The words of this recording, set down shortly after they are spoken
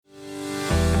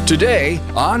Today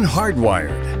on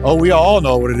Hardwired. Oh, we all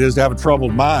know what it is to have a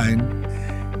troubled mind,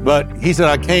 but he said,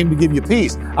 I came to give you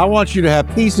peace. I want you to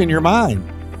have peace in your mind.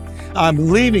 I'm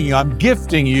leaving you, I'm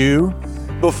gifting you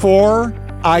before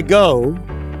I go,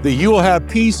 that you will have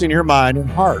peace in your mind and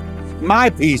heart. My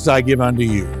peace I give unto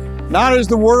you, not as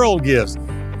the world gives.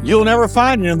 You'll never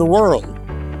find it in the world.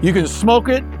 You can smoke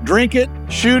it, drink it,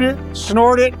 shoot it,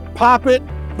 snort it, pop it,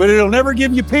 but it'll never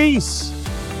give you peace.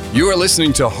 You are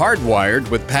listening to Hardwired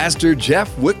with Pastor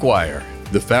Jeff Wickwire,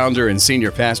 the founder and senior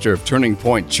pastor of Turning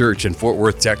Point Church in Fort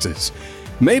Worth, Texas.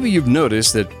 Maybe you've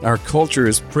noticed that our culture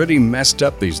is pretty messed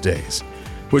up these days,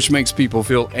 which makes people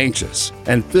feel anxious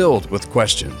and filled with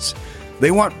questions.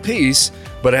 They want peace,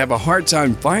 but have a hard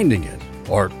time finding it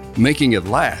or making it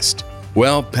last.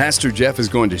 Well, Pastor Jeff is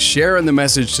going to share in the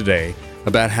message today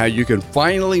about how you can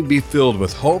finally be filled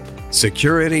with hope,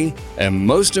 security, and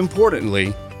most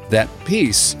importantly, that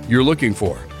peace you're looking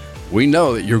for. We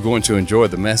know that you're going to enjoy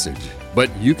the message, but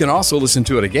you can also listen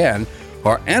to it again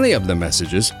or any of the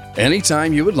messages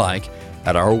anytime you would like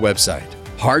at our website,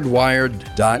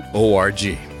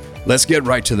 hardwired.org. Let's get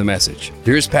right to the message.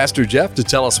 Here's Pastor Jeff to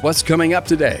tell us what's coming up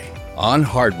today on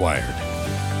Hardwired.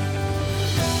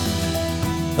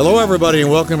 Hello, everybody,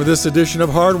 and welcome to this edition of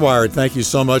Hardwired. Thank you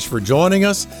so much for joining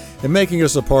us and making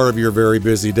us a part of your very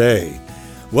busy day.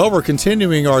 Well, we're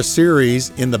continuing our series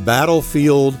in the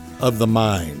battlefield of the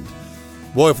mind.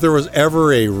 Boy, if there was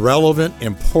ever a relevant,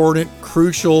 important,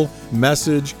 crucial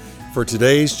message for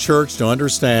today's church to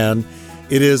understand,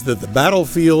 it is that the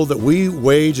battlefield that we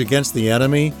wage against the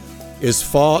enemy is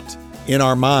fought in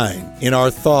our mind, in our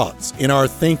thoughts, in our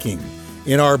thinking,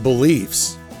 in our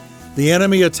beliefs. The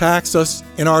enemy attacks us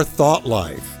in our thought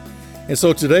life. And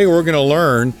so today we're going to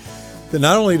learn that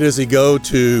not only does he go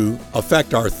to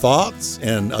affect our thoughts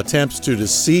and attempts to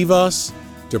deceive us,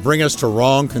 to bring us to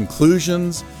wrong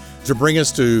conclusions, to bring us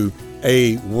to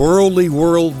a worldly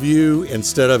worldview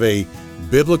instead of a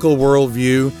biblical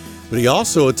worldview, but he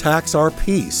also attacks our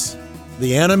peace.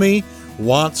 The enemy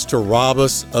wants to rob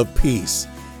us of peace,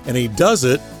 and he does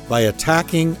it by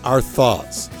attacking our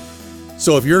thoughts.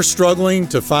 So if you're struggling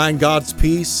to find God's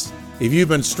peace, if you've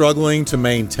been struggling to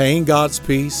maintain God's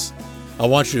peace, I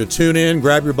want you to tune in,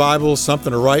 grab your Bible,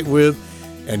 something to write with,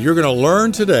 and you're going to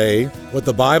learn today what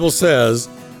the Bible says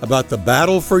about the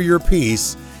battle for your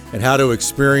peace and how to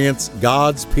experience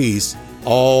God's peace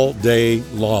all day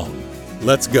long.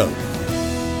 Let's go.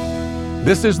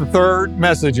 This is the third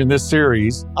message in this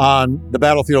series on the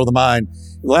battlefield of the mind.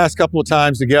 The last couple of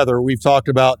times together, we've talked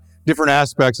about different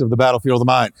aspects of the battlefield of the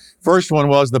mind. First one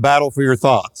was the battle for your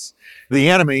thoughts. The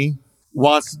enemy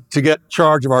wants to get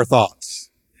charge of our thoughts.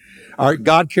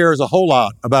 God cares a whole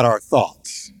lot about our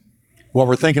thoughts, what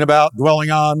we're thinking about,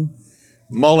 dwelling on,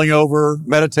 mulling over,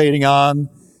 meditating on.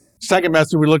 Second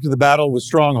message, we looked at the battle with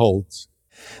strongholds.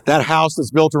 That house that's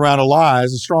built around a lie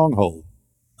is a stronghold.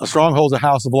 A stronghold is a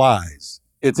house of lies.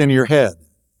 It's in your head.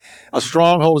 A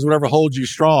stronghold is whatever holds you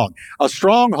strong. A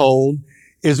stronghold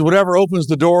is whatever opens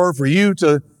the door for you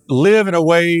to live in a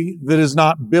way that is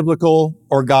not biblical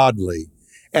or godly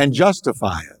and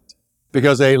justify it.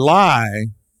 Because a lie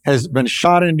has been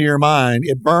shot into your mind,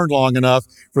 it burned long enough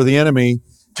for the enemy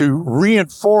to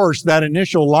reinforce that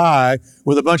initial lie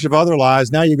with a bunch of other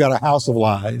lies. Now you've got a house of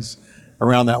lies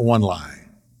around that one lie.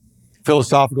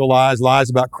 Philosophical lies, lies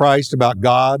about Christ, about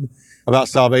God, about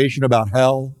salvation, about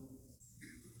hell.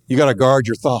 You got to guard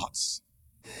your thoughts.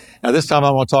 Now this time I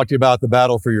want to talk to you about the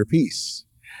battle for your peace,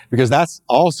 because that's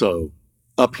also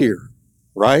up here,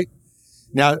 right?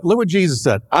 Now look what Jesus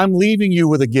said. I'm leaving you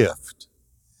with a gift.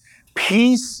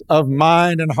 Peace of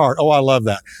mind and heart. Oh, I love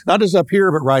that. Not just up here,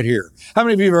 but right here. How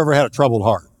many of you have ever had a troubled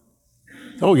heart?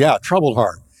 Oh yeah, troubled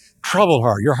heart. Troubled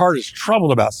heart. Your heart is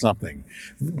troubled about something,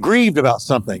 grieved about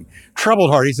something.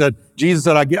 Troubled heart. He said, Jesus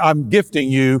said, I'm gifting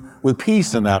you with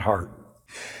peace in that heart.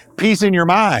 Peace in your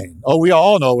mind. Oh, we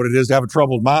all know what it is to have a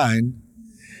troubled mind.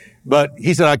 But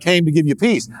he said, I came to give you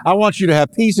peace. I want you to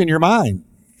have peace in your mind.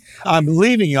 I'm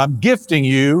leaving you. I'm gifting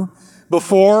you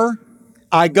before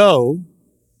I go,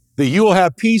 that you will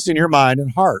have peace in your mind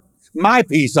and heart. My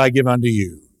peace I give unto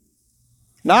you.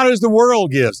 Not as the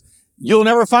world gives. You'll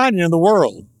never find it in the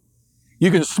world.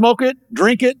 You can smoke it,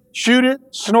 drink it, shoot it,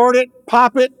 snort it,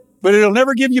 pop it, but it'll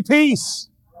never give you peace.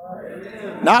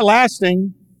 Not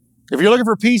lasting. If you're looking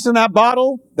for peace in that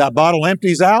bottle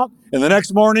empties out, and the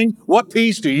next morning, what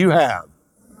peace do you have?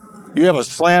 You have a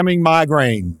slamming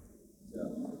migraine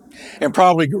and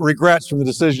probably regrets from the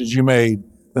decisions you made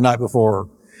the night before.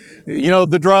 You know,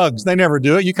 the drugs, they never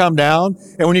do it. You come down,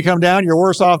 and when you come down, you're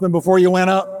worse off than before you went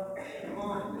up.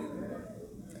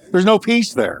 There's no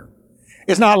peace there.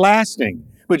 It's not lasting.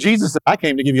 But Jesus said, I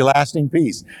came to give you lasting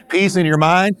peace. Peace in your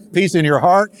mind, peace in your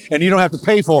heart, and you don't have to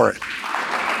pay for it.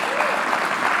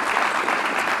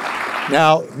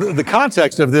 Now, the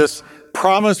context of this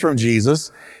promise from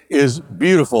Jesus is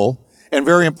beautiful and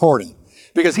very important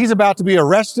because he's about to be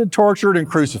arrested, tortured, and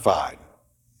crucified.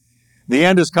 The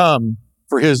end has come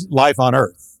for his life on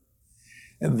earth.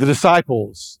 And the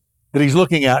disciples that he's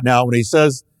looking at now, when he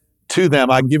says to them,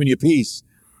 I'm giving you peace,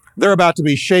 they're about to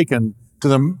be shaken to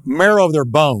the marrow of their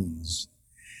bones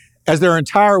as their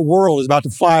entire world is about to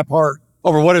fly apart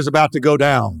over what is about to go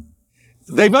down.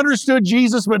 They've understood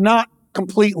Jesus, but not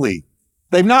completely.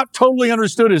 They've not totally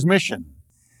understood his mission.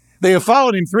 They have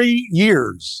followed him 3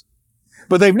 years,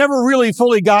 but they've never really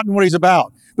fully gotten what he's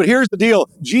about. But here's the deal.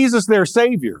 Jesus, their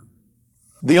Savior,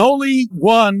 the only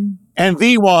one and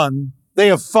the one they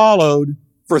have followed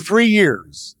for 3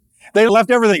 years. They left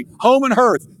everything, home and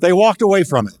hearth. They walked away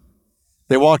from it.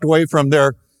 They walked away from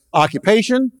their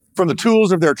occupation, from the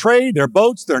tools of their trade, their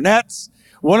boats, their nets.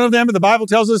 One of them, the Bible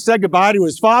tells us, said goodbye to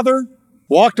his father,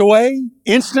 walked away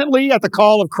instantly at the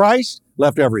call of Christ,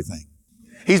 left everything.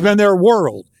 He's been their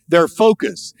world, their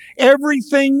focus.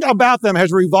 Everything about them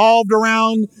has revolved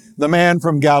around the man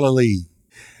from Galilee,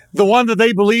 the one that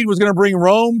they believed was going to bring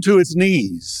Rome to its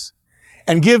knees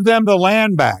and give them the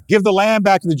land back, give the land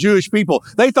back to the Jewish people.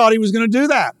 They thought he was going to do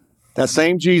that. That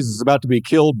same Jesus is about to be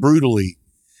killed brutally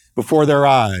before their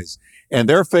eyes, and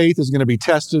their faith is going to be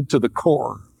tested to the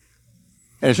core.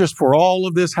 And it's just for all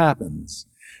of this happens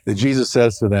that Jesus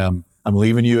says to them, I'm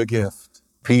leaving you a gift,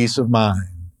 peace of mind,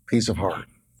 peace of heart.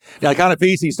 Now, the kind of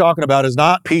peace he's talking about is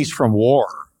not peace from war.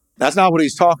 That's not what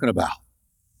he's talking about.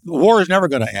 War is never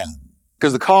going to end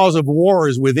because the cause of war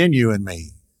is within you and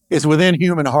me. It's within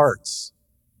human hearts.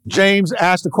 James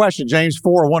asked a question, James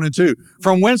 4, 1 and 2.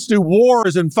 From whence do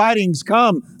wars and fightings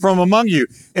come from among you?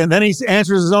 And then he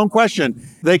answers his own question.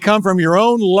 They come from your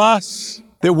own lusts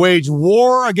that wage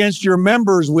war against your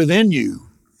members within you.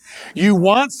 You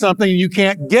want something and you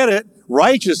can't get it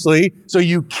righteously, so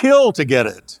you kill to get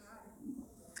it.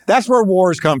 That's where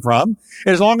wars come from.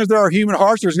 And as long as there are human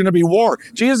hearts, there's going to be war.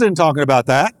 Jesus isn't talking about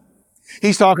that.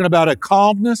 He's talking about a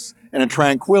calmness and a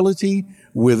tranquility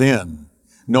within,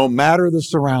 no matter the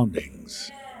surroundings.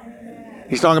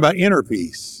 He's talking about inner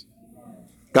peace.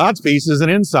 God's peace is an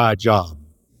inside job.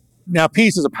 Now,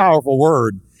 peace is a powerful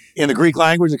word. In the Greek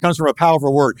language, it comes from a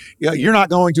powerful word. You're not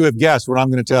going to have guessed what I'm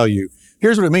going to tell you.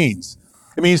 Here's what it means.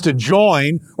 It means to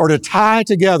join or to tie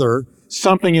together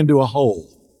something into a whole.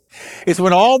 It's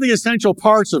when all the essential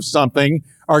parts of something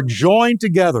are joined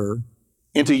together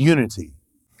into unity.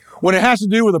 When it has to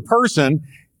do with a person,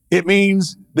 it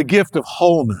means the gift of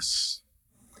wholeness.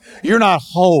 You're not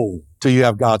whole till you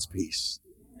have God's peace.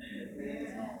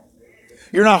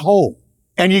 You're not whole.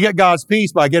 And you get God's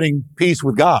peace by getting peace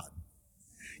with God.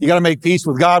 You got to make peace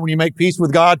with God. When you make peace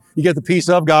with God, you get the peace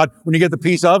of God. When you get the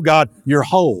peace of God, you're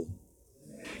whole.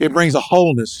 It brings a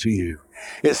wholeness to you.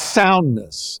 It's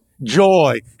soundness,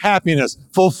 joy, happiness,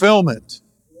 fulfillment.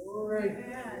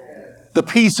 The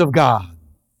peace of God.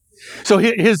 So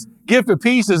his gift of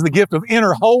peace is the gift of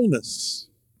inner wholeness.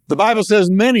 The Bible says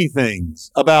many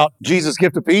things about Jesus'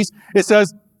 gift of peace. It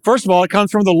says, first of all, it comes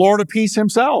from the Lord of peace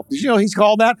himself. Did you know he's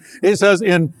called that? It says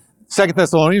in 2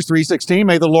 Thessalonians 3:16,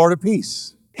 may the Lord of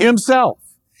peace himself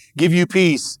give you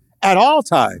peace at all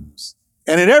times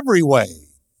and in every way.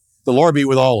 The Lord be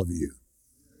with all of you.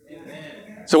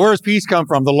 Amen. So where does peace come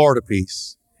from? The Lord of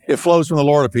peace. It flows from the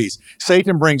Lord of peace.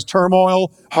 Satan brings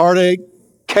turmoil, heartache,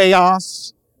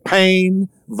 chaos, pain,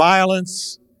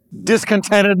 violence,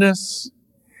 discontentedness.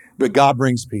 But God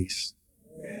brings peace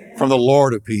from the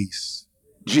Lord of peace.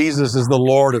 Jesus is the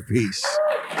Lord of peace.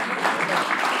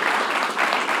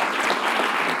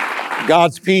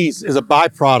 God's peace is a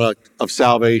byproduct of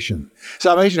salvation.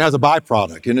 Salvation has a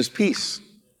byproduct, and it's peace.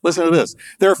 Listen to this.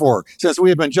 Therefore, since we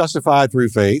have been justified through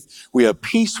faith, we have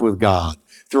peace with God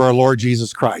through our Lord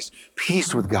Jesus Christ.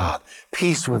 Peace with God.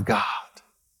 Peace with God.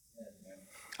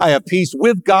 I have peace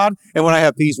with God, and when I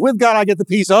have peace with God, I get the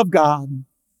peace of God.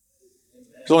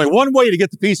 There's only one way to get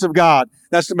the peace of God.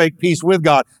 That's to make peace with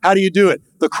God. How do you do it?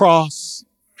 The cross.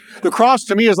 The cross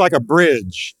to me is like a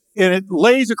bridge, and it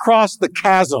lays across the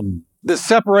chasm that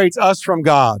separates us from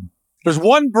God. There's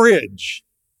one bridge,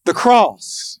 the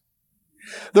cross.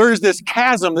 There is this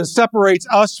chasm that separates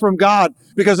us from God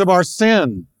because of our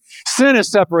sin. Sin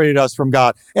has separated us from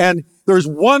God. And there's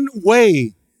one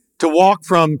way to walk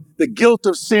from the guilt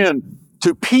of sin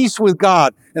to peace with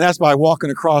God, and that's by walking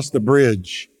across the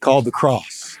bridge called the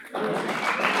cross.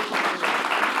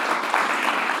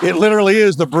 It literally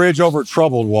is the bridge over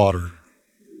troubled water.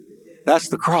 That's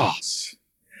the cross.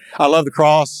 I love the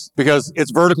cross because it's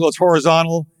vertical, it's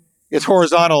horizontal, It's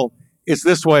horizontal. It's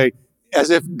this way, as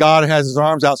if God has his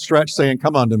arms outstretched saying,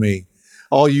 come unto me,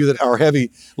 all you that are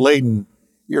heavy laden.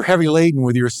 You're heavy laden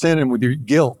with your sin and with your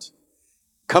guilt.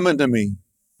 Come unto me.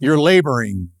 You're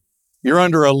laboring. You're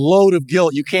under a load of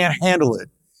guilt. You can't handle it.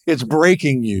 It's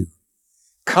breaking you.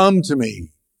 Come to me.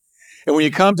 And when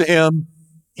you come to him,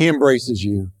 he embraces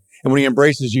you. And when he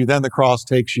embraces you, then the cross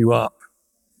takes you up.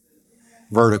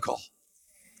 Vertical.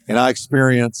 And I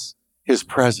experience his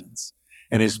presence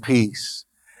and his peace.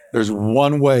 There's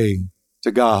one way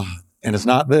to God, and it's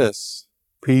not this.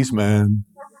 Peace, man.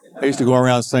 I used to go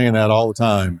around saying that all the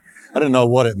time. I didn't know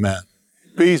what it meant.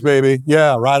 Peace, baby.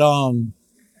 Yeah, right on.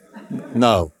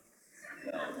 No.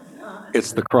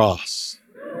 It's the cross.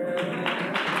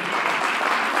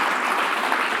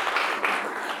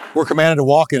 We're commanded to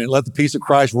walk in it. Let the peace of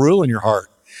Christ rule in your heart.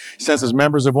 Since as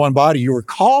members of one body, you are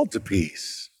called to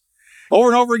peace. Over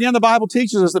and over again, the Bible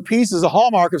teaches us that peace is a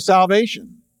hallmark of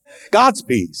salvation. God's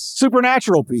peace,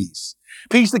 supernatural peace,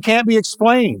 peace that can't be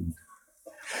explained.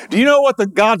 Do you know what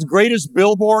God's greatest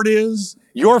billboard is?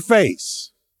 Your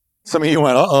face. Some of you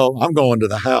went, uh-oh, I'm going to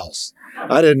the house.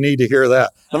 I didn't need to hear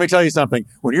that. Let me tell you something.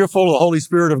 When you're full of the Holy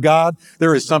Spirit of God,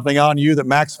 there is something on you that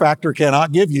Max Factor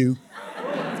cannot give you.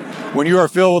 When you are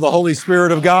filled with the Holy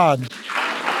Spirit of God,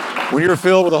 when you're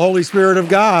filled with the Holy Spirit of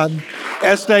God,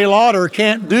 Estee Lauder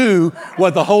can't do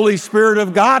what the Holy Spirit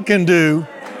of God can do.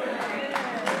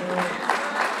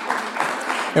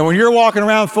 And when you're walking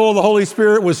around full of the Holy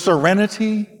Spirit with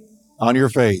serenity on your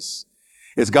face,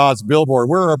 it's God's billboard.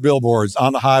 Where are billboards?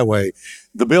 On the highway.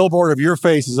 The billboard of your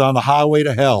face is on the highway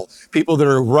to hell. People that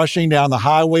are rushing down the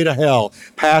highway to hell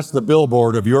pass the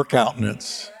billboard of your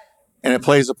countenance. And it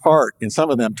plays a part in some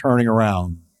of them turning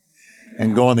around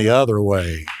and going the other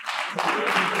way.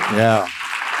 Yeah.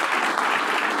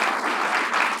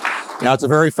 Now, it's a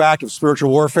very fact of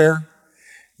spiritual warfare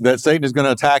that Satan is going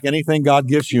to attack anything God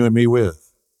gifts you and me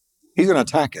with. He's going to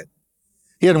attack it.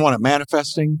 He doesn't want it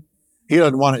manifesting. He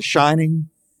doesn't want it shining.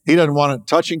 He doesn't want it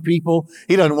touching people.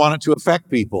 He doesn't want it to affect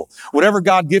people. Whatever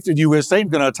God gifted you with,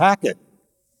 Satan's going to attack it.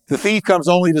 The thief comes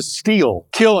only to steal,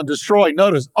 kill, and destroy.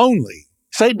 Notice, only.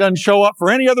 Satan doesn't show up for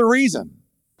any other reason.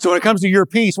 So when it comes to your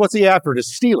peace, what's he after? To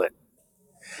steal it.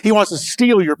 He wants to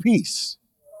steal your peace.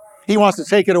 He wants to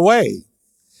take it away.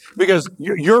 Because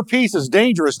your peace is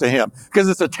dangerous to him, because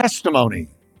it's a testimony.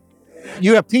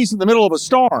 You have peace in the middle of a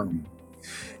storm.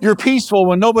 You're peaceful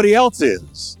when nobody else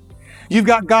is. You've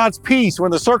got God's peace when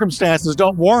the circumstances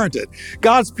don't warrant it.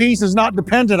 God's peace is not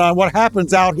dependent on what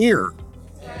happens out here.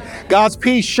 God's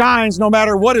peace shines no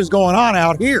matter what is going on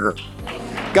out here.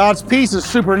 God's peace is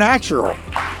supernatural.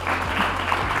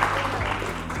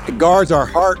 It guards our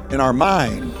heart and our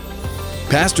mind.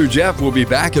 Pastor Jeff will be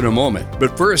back in a moment,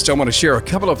 but first I want to share a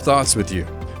couple of thoughts with you.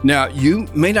 Now, you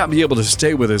may not be able to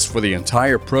stay with us for the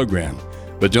entire program,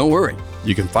 but don't worry.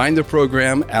 You can find the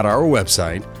program at our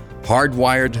website,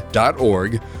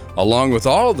 hardwired.org, along with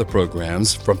all of the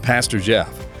programs from Pastor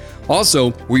Jeff.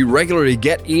 Also, we regularly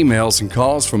get emails and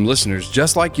calls from listeners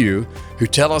just like you who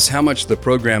tell us how much the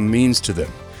program means to them.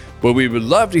 But we would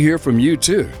love to hear from you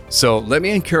too. So let me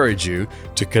encourage you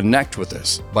to connect with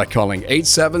us by calling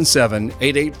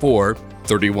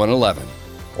 877-884-3111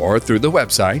 or through the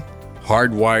website,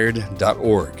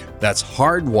 hardwired.org. That's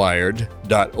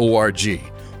hardwired.org.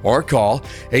 Or call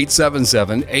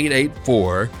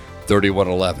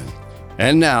 877-884-3111.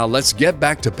 And now let's get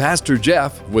back to Pastor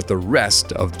Jeff with the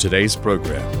rest of today's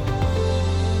program.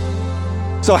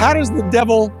 So how does the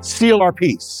devil steal our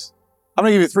peace? I'm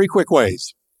going to give you 3 quick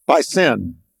ways. By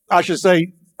sin. I should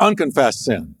say unconfessed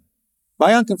sin.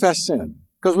 By unconfessed sin.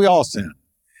 Because we all sin.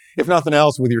 If nothing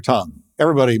else, with your tongue.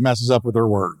 Everybody messes up with their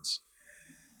words.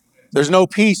 There's no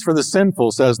peace for the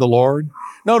sinful, says the Lord.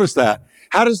 Notice that.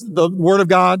 How does the Word of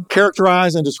God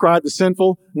characterize and describe the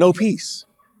sinful? No peace.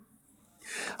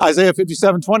 Isaiah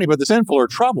 57:20, but the sinful are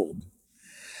troubled,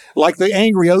 like the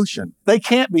angry ocean. They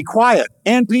can't be quiet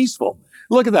and peaceful.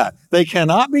 Look at that. They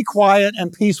cannot be quiet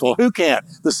and peaceful. Who can't?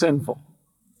 The sinful.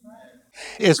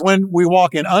 It's when we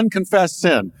walk in unconfessed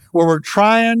sin, where we're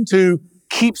trying to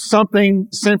keep something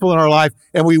sinful in our life,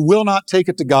 and we will not take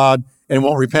it to God and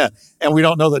won't repent. And we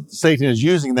don't know that Satan is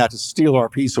using that to steal our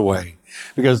peace away.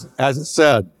 Because as it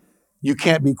said, you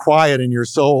can't be quiet in your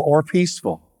soul or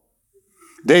peaceful.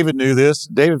 David knew this.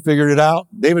 David figured it out.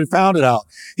 David found it out.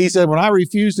 He said, when I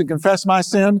refuse to confess my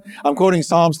sin, I'm quoting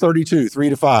Psalms 32,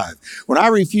 3-5. When I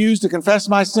refuse to confess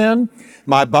my sin,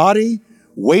 my body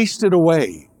wasted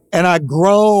away, and I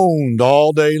groaned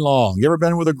all day long. You ever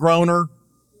been with a groaner?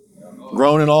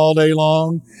 Groaning all day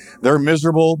long. They're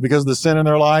miserable because of the sin in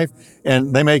their life,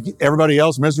 and they make everybody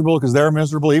else miserable because they're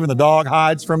miserable. Even the dog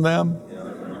hides from them.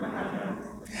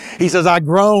 He says, I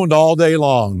groaned all day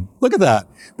long. Look at that,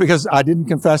 because I didn't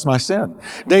confess my sin.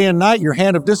 Day and night, your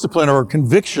hand of discipline or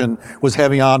conviction was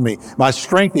heavy on me. My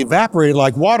strength evaporated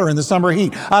like water in the summer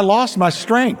heat. I lost my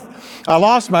strength. I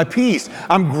lost my peace.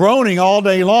 I'm groaning all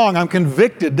day long. I'm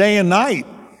convicted day and night.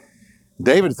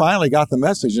 David finally got the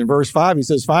message. In verse 5, he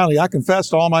says, finally, I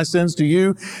confessed all my sins to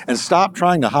you and stopped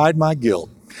trying to hide my guilt.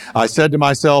 I said to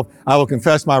myself, I will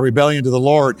confess my rebellion to the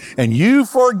Lord, and you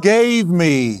forgave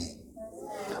me.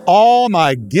 All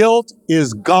my guilt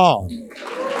is gone.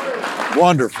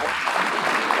 Wonderful.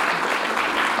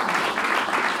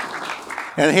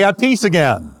 And he had peace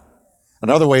again.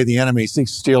 Another way the enemy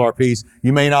seeks to steal our peace,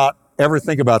 you may not ever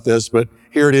think about this, but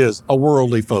here it is, a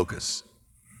worldly focus.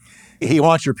 He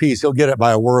wants your peace. He'll get it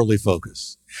by a worldly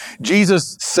focus.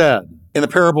 Jesus said in the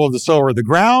parable of the sower, the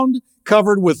ground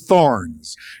covered with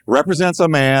thorns represents a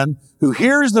man who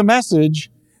hears the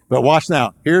message, but watch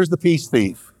now, here's the peace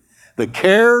thief. The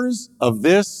cares of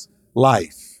this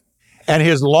life and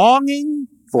his longing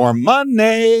for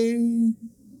money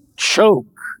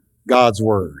choke God's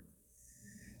word.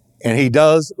 And he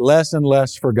does less and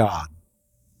less for God.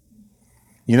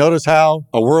 You notice how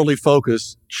a worldly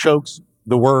focus chokes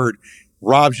the word,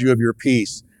 robs you of your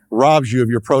peace, robs you of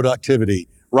your productivity,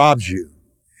 robs you.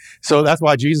 So that's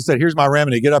why Jesus said, here's my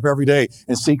remedy. Get up every day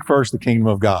and seek first the kingdom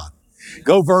of God.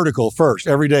 Go vertical first.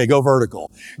 Every day, go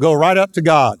vertical. Go right up to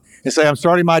God and say, I'm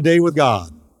starting my day with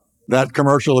God. That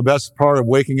commercial, the best part of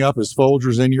waking up is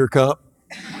Folgers in your cup.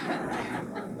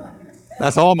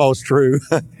 That's almost true.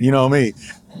 You know me.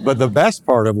 But the best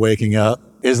part of waking up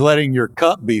is letting your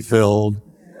cup be filled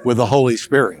with the Holy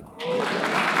Spirit.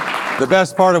 The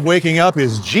best part of waking up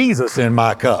is Jesus in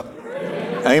my cup.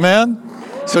 Amen?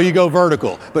 So you go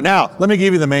vertical. But now, let me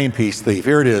give you the main peace thief.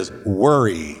 Here it is.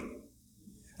 Worry.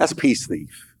 That's a peace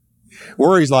thief.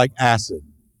 Worry's like acid,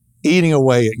 eating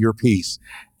away at your peace.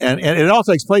 And it all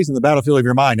takes place in the battlefield of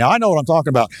your mind. Now, I know what I'm talking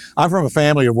about. I'm from a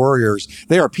family of worriers.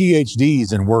 They are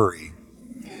PhDs in worry.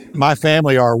 My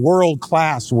family are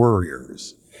world-class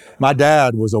worriers. My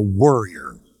dad was a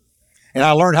worrier. And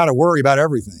I learned how to worry about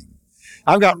everything.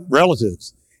 I've got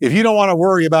relatives. If you don't want to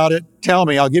worry about it, tell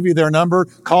me. I'll give you their number.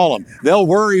 Call them. They'll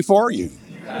worry for you.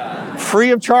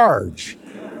 Free of charge.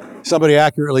 Somebody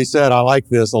accurately said, I like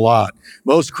this a lot.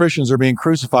 Most Christians are being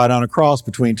crucified on a cross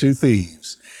between two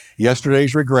thieves.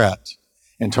 Yesterday's regret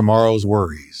and tomorrow's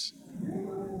worries.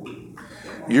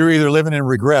 You're either living in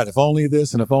regret, if only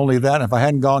this and if only that, and if I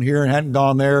hadn't gone here and hadn't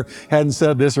gone there, hadn't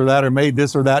said this or that or made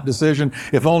this or that decision,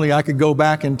 if only I could go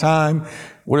back in time.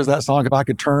 What is that song? If I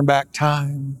could turn back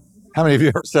time. How many of you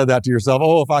ever said that to yourself?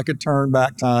 Oh, if I could turn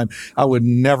back time, I would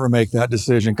never make that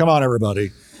decision. Come on,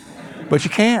 everybody. But you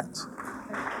can't.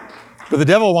 But the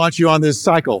devil wants you on this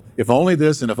cycle. If only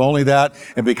this and if only that.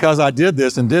 And because I did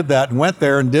this and did that and went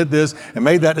there and did this and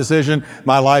made that decision,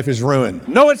 my life is ruined.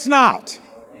 No, it's not.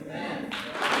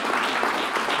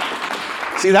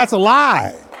 See, that's a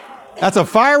lie. That's a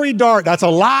fiery dart. That's a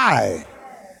lie.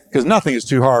 Because nothing is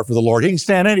too hard for the Lord. He can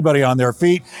stand anybody on their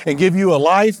feet and give you a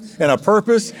life and a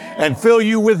purpose and fill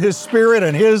you with His Spirit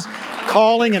and His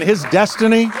calling and His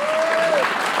destiny.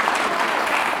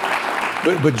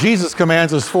 But Jesus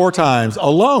commands us 4 times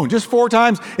alone, just 4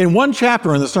 times in one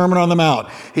chapter in the Sermon on the Mount.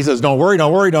 He says, don't worry,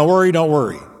 don't worry, don't worry, don't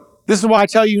worry. This is why I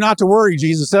tell you not to worry,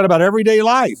 Jesus said, about everyday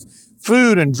life,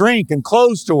 food and drink and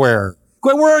clothes to wear.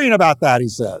 Quit worrying about that, he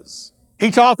says. He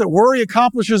taught that worry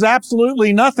accomplishes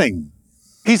absolutely nothing.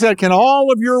 He said, can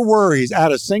all of your worries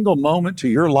add a single moment to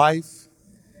your life?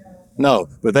 No,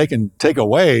 but they can take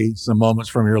away some moments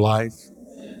from your life.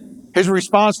 His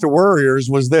response to worriers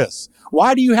was this: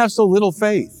 why do you have so little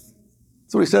faith?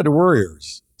 That's what he said to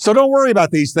worriers. So don't worry about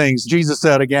these things, Jesus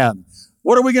said again.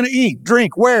 What are we going to eat,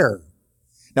 drink, where?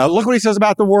 Now look what he says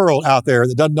about the world out there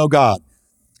that doesn't know God.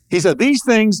 He said, these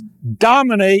things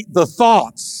dominate the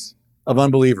thoughts of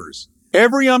unbelievers.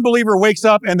 Every unbeliever wakes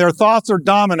up and their thoughts are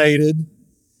dominated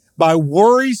by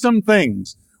worrisome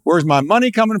things. Where's my money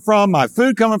coming from? My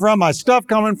food coming from? My stuff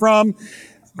coming from?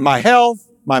 My health,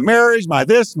 my marriage, my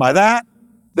this, my that.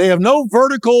 They have no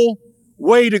vertical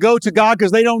way to go to God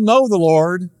because they don't know the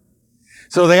Lord.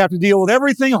 So they have to deal with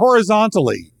everything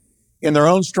horizontally in their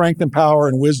own strength and power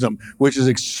and wisdom, which is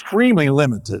extremely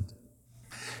limited.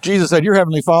 Jesus said, your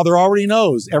Heavenly Father already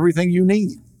knows everything you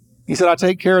need. He said, I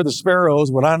take care of the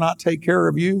sparrows. Would I not take care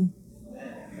of you?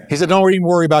 He said, don't even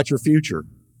worry about your future.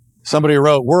 Somebody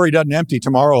wrote, worry doesn't empty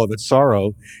tomorrow of its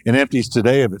sorrow. It empties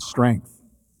today of its strength.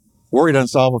 Worry doesn't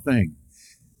solve a thing.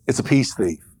 It's a peace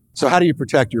thief. So how do you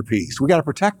protect your peace? We got to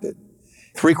protect it.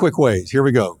 3 quick ways. Here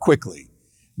we go. Quickly.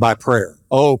 By prayer.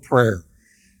 Oh, prayer.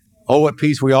 Oh, what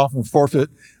peace we often forfeit.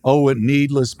 Oh, what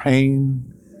needless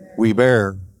pain we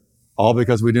bear. All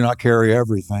because we do not carry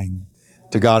everything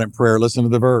to God in prayer. Listen to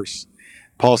the verse.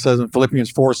 Paul says in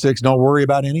Philippians 4:6, don't worry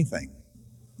about anything.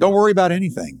 Don't worry about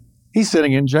anything. He's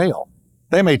sitting in jail.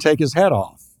 They may take his head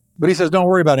off, but he says, don't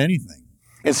worry about anything.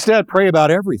 Instead, pray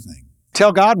about everything.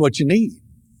 Tell God what you need.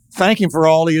 Thank Him for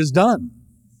all He has done.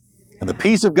 And the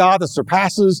peace of God that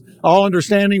surpasses all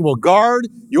understanding will guard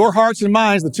your hearts and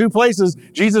minds, the two places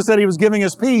Jesus said He was giving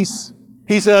us peace.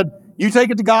 He said, you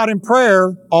take it to God in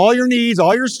prayer, all your needs,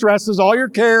 all your stresses, all your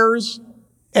cares,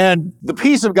 and the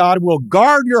peace of God will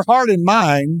guard your heart and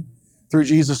mind through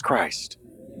Jesus Christ.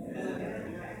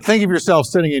 Think of yourself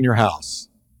sitting in your house.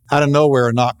 Out of nowhere,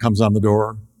 a knock comes on the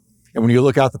door. And when you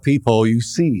look out the peephole, you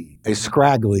see a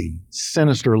scraggly,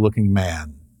 sinister-looking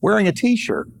man wearing a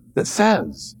T-shirt that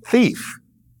says, thief.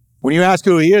 When you ask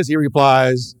who he is, he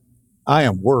replies, I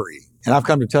am worried, and I've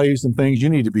come to tell you some things you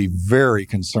need to be very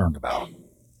concerned about.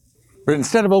 But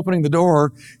instead of opening the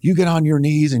door, you get on your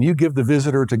knees and you give the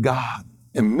visitor to God.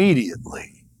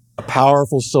 Immediately, a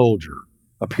powerful soldier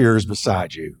appears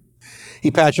beside you. He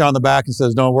pats you on the back and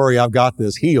says, don't worry, I've got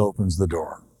this. He opens the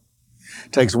door.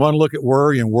 Takes one look at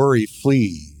worry, and worry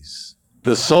flees.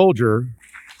 The soldier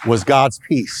was God's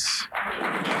peace.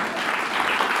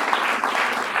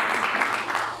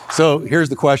 So here's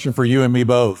the question for you and me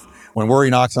both. When worry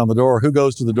knocks on the door, who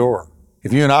goes to the door?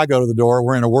 If you and I go to the door,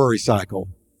 we're in a worry cycle,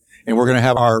 and we're going to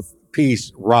have our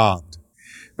peace robbed.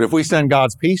 But if we send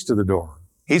God's peace to the door,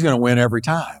 He's going to win every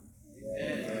time.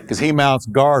 Because He mounts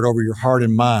guard over your heart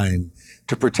and mind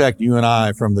to protect you and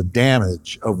I from the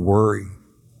damage of worry.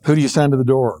 Who do you send to the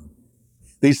door?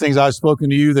 These things I've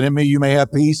spoken to you, that in me you may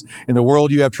have peace. In the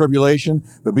world you have tribulation,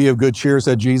 but be of good cheer,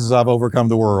 said Jesus, I've overcome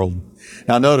the world.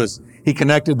 Now notice, He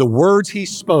connected the words He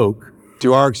spoke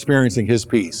to our experiencing His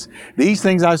peace. These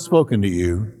things I've spoken to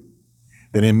you,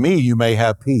 that in me you may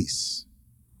have peace.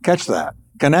 Catch that.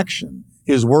 Connection.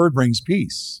 His word brings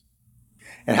peace.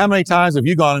 And how many times have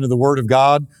you gone into the Word of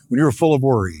God when you were full of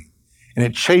worry, and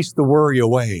it chased the worry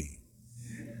away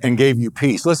and gave you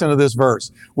peace? Listen to this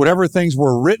verse. Whatever things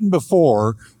were written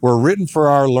before were written for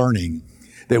our learning,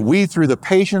 that we through the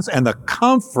patience and the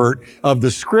comfort of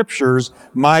the Scriptures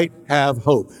might have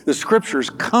hope. The Scriptures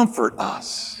comfort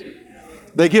us.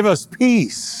 They give us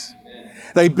peace.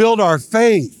 They build our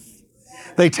faith.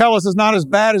 They tell us it's not as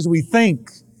bad as we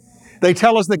think. They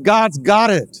tell us that God's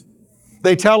got it.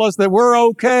 They tell us that we're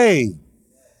okay,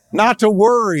 not to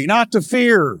worry, not to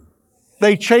fear.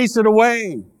 They chase it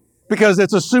away because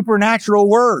it's a supernatural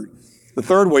word. The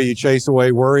third way you chase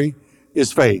away worry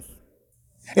is faith.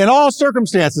 In all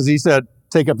circumstances, He said,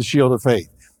 take up the shield of faith.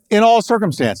 In all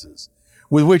circumstances,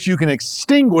 with which you can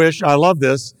extinguish, I love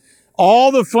this,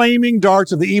 all the flaming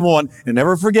darts of the evil one. And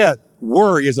never forget,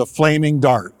 worry is a flaming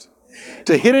dart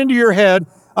to hit into your head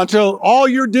until all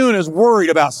you're doing is worried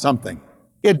about something.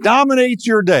 It dominates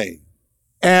your day.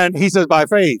 And He says, by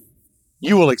faith,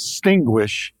 you will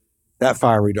extinguish that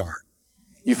fiery dart.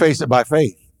 You face it by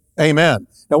faith. Amen.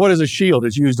 Now, what is a shield?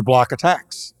 It's used to block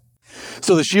attacks.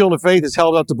 So the shield of faith is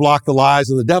held up to block the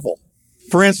lies of the devil.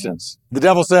 For instance, the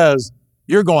devil says,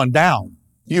 you're going down.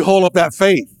 You hold up that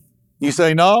faith. You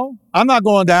say, no, I'm not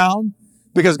going down,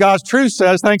 because God's truth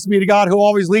says, thanks be to God who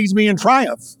always leads me in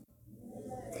triumph.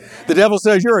 The devil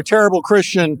says, you're a terrible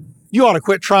Christian. You ought to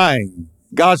quit trying.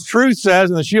 God's truth says,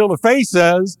 and the shield of faith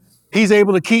says, He's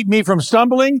able to keep me from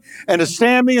stumbling and to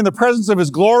stand me in the presence of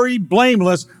His glory,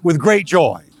 blameless with great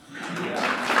joy.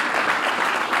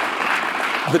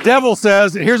 The devil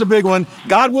says, and here's a big one,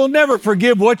 God will never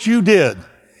forgive what you did.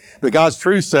 But God's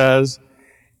truth says,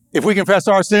 if we confess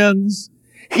our sins,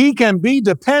 He can be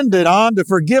depended on to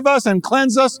forgive us and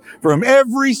cleanse us from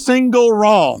every single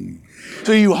wrong.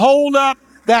 So you hold up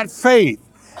that faith,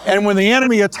 and when the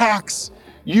enemy attacks,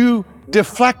 you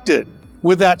deflect it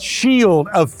with that shield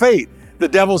of faith. The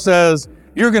devil says,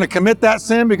 you're going to commit that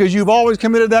sin because you've always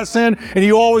committed that sin, and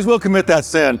you always will commit that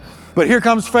sin. But here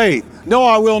comes faith. No,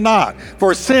 I will not,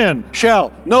 for sin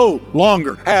shall no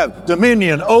longer have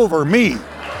dominion over me.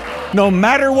 No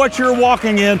matter what you're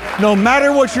walking in, no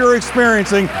matter what you're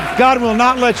experiencing, God will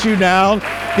not let you down.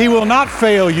 He will not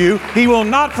fail you. He will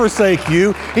not forsake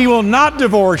you. He will not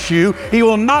divorce you. He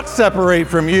will not separate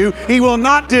from you. He will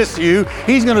not diss you.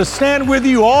 He's going to stand with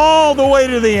you all the way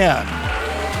to the end.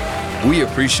 We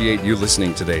appreciate you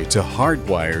listening today to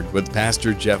Hardwired with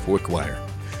Pastor Jeff Wickwire.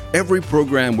 Every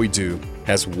program we do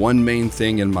has one main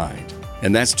thing in mind,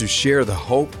 and that's to share the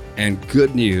hope and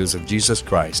good news of Jesus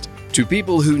Christ to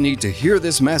people who need to hear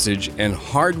this message and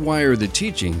hardwire the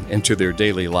teaching into their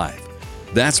daily life.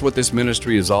 That's what this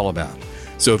ministry is all about.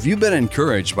 So if you've been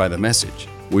encouraged by the message,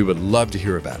 we would love to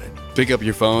hear about it. Pick up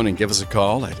your phone and give us a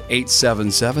call at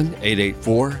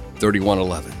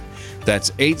 877-884-3111.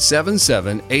 That's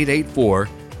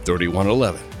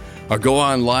 877-884-3111. Or go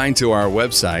online to our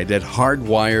website at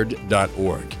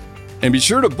hardwired.org. And be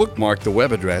sure to bookmark the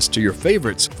web address to your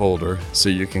favorites folder so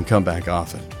you can come back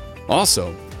often.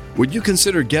 Also, would you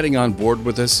consider getting on board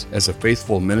with us as a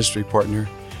faithful ministry partner?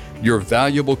 Your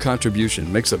valuable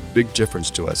contribution makes a big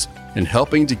difference to us in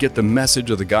helping to get the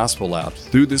message of the gospel out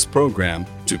through this program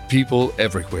to people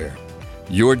everywhere.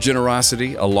 Your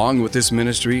generosity, along with this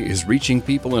ministry, is reaching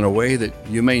people in a way that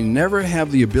you may never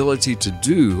have the ability to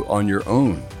do on your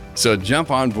own. So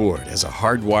jump on board as a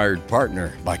Hardwired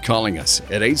partner by calling us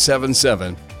at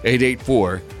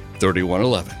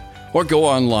 877-884-3111 or go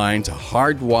online to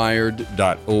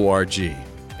hardwired.org,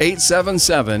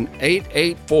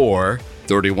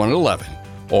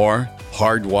 877-884-3111 or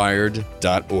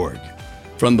hardwired.org.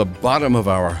 From the bottom of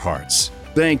our hearts,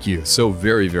 thank you so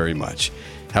very, very much.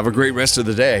 Have a great rest of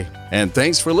the day, and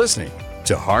thanks for listening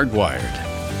to Hardwired.